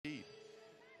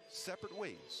separate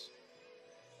ways.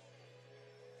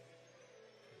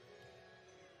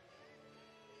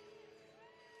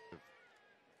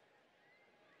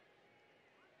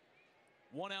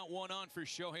 One out, one on for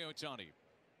Shohei Ohtani.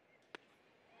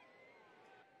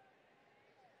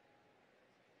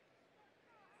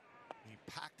 He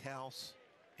packed house,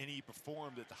 and he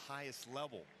performed at the highest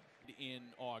level. In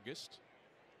August,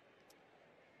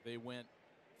 they went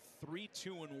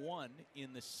 3-2-1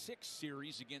 in the 6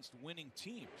 series against winning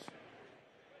teams.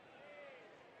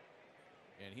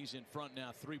 And he's in front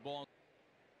now, 3 balls.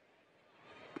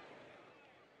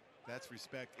 That's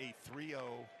respect, a 3-0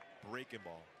 breaking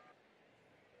ball.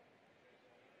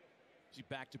 Is he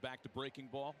back-to-back to breaking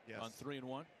ball? Yes. On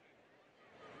 3-1?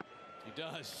 He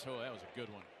does. Oh, that was a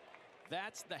good one.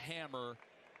 That's the hammer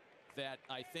that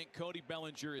I think Cody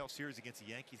Bellinger. Series against the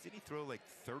Yankees, didn't he throw like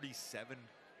 37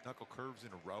 knuckle curves in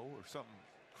a row or something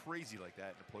crazy like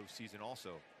that in the postseason?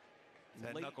 Also,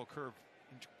 that knuckle curve,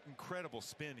 incredible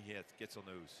spin he gets on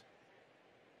those.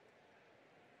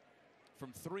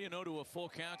 From 3-0 to a full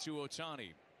count to Ohtani.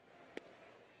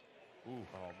 Ooh.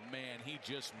 Oh man, he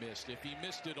just missed. If he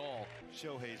missed it all.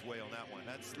 Shohei's way on that one.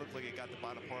 That looked like it got the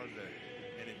bottom part of it,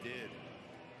 and it did.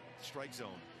 Strike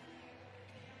zone.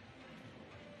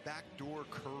 Backdoor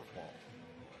curveball.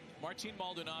 Martin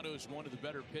Maldonado is one of the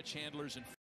better pitch handlers, and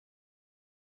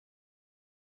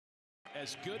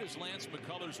as good as Lance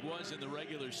McCullers was in the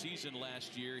regular season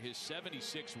last year, his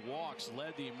 76 walks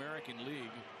led the American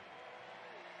League,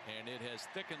 and it has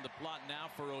thickened the plot now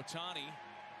for Ohtani,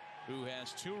 who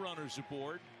has 2 runners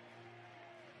aboard.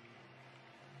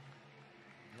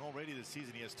 Already this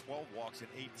season, he has 12 walks and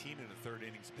 18 in the 3rd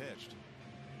innings pitched.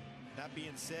 That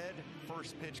being said,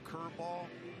 first pitch curveball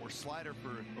or slider for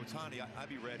Ohtani, I'd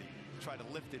be ready to try to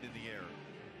lift it in the air.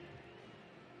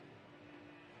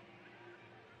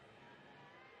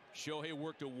 Shohei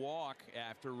worked a walk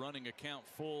after running a count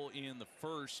full in the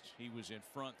 1st. He was in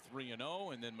front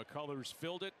 3-0, and then McCullers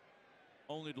filled it,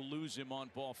 only to lose him on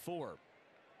ball 4.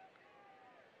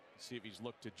 Let's see if he's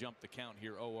looked to jump the count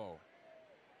here. 0-0.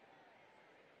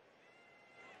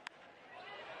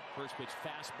 First pitch,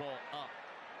 fastball up.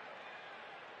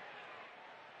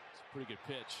 It's a pretty good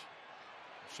pitch.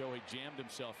 Shohei jammed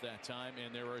himself that time,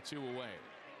 and there are 2 away.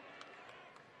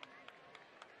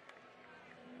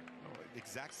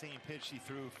 Exact same pitch he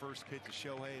threw first pitch to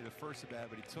Shohei the first at bat,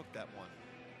 but he took that one.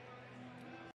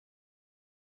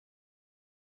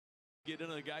 Get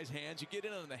into the guy's hands. You get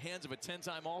into the hands of a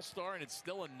 10-time All-Star, and it's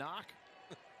still a knock.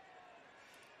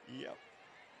 Yep.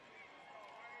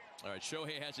 All right,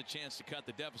 Shohei has a chance to cut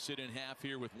the deficit in half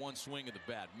here with 1 swing of the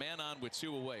bat. Man on with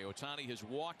 2 away. Ohtani has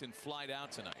walked and flied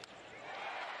out tonight.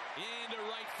 Into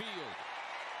right field.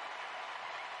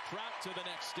 Trout to the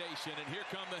next station, and here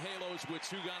come the Halos with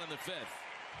 2 gone in the 5th.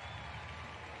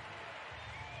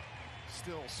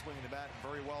 Still swinging the bat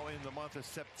very well in the month of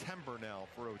September now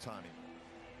for Ohtani.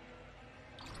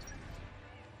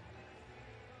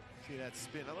 See that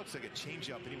spin? That looks like a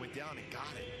changeup, and he went down and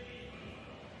got it.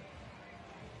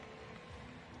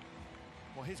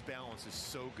 Well, his balance is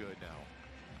so good now.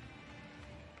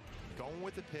 Going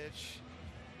with the pitch,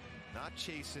 not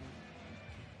chasing.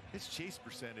 His chase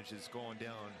percentage is going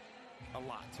down a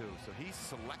lot too, so he's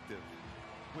selective,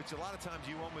 which a lot of times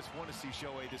you almost want to see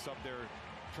Shohei just up there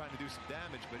trying to do some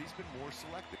damage, but he's been more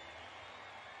selective.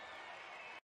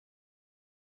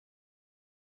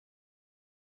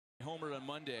 Homer on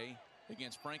Monday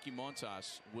against Frankie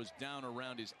Montas was down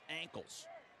around his ankles.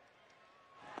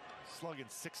 Slugging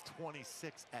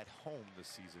 .626 at home this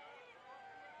season.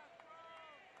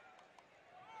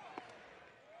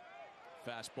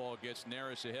 Fastball gets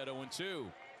Neris ahead 0-2.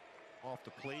 Off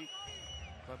the plate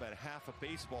by about half a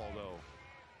baseball, though.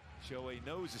 Shohei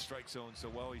knows the strike zone so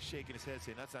well, he's shaking his head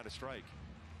saying that's not a strike.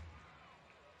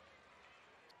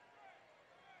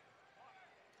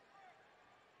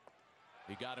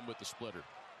 He got him with the splitter.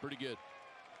 Pretty good.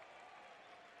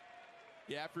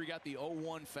 Yeah, after he got the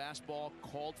 0-1 fastball,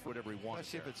 called for whatever he wanted.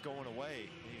 Especially if it's going away.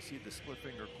 And you see the split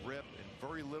finger grip and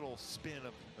very little spin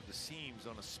of the seams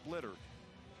on a splitter.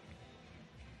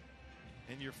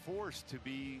 And you're forced to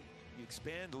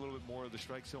expand a little bit more of the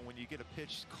strike zone when you get a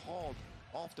pitch called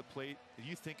off the plate and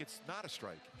you think it's not a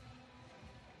strike.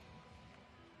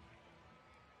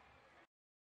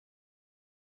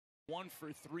 One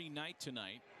for 3 night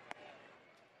tonight.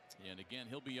 And again,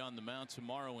 he'll be on the mound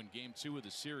tomorrow in game 2 of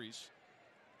the series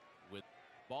with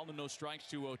ball and no strikes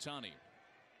to Ohtani.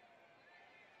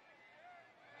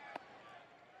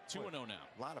 2-0 now.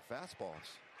 A lot of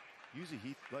fastballs. Usually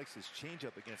he likes his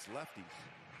changeup against lefties.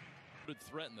 Good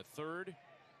threat in the 3rd.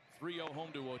 3-0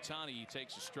 home to Ohtani. He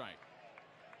takes a strike.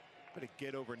 But to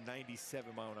get over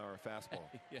 97-mile-an-hour fastball.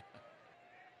 Yeah.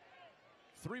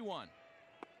 3-1.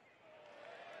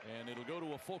 And it'll go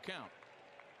to a full count.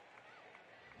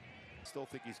 Still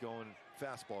think he's going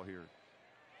fastball here.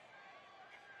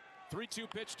 3-2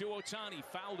 pitch to Ohtani.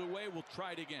 Fouled away. We'll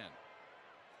try it again.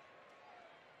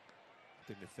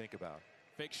 Thing to think about.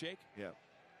 Fake shake? Yeah.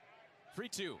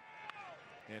 3-2.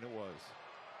 And it was.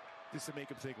 Just to make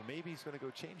him think, well, maybe he's going to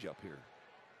go change up here.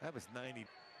 That was 90.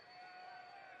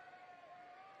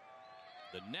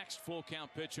 The next full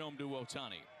count pitch home to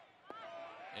Ohtani.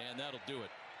 And that'll do it.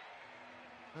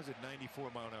 That was a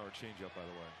 94-mile-an-hour changeup, by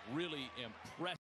the way. Really impressive.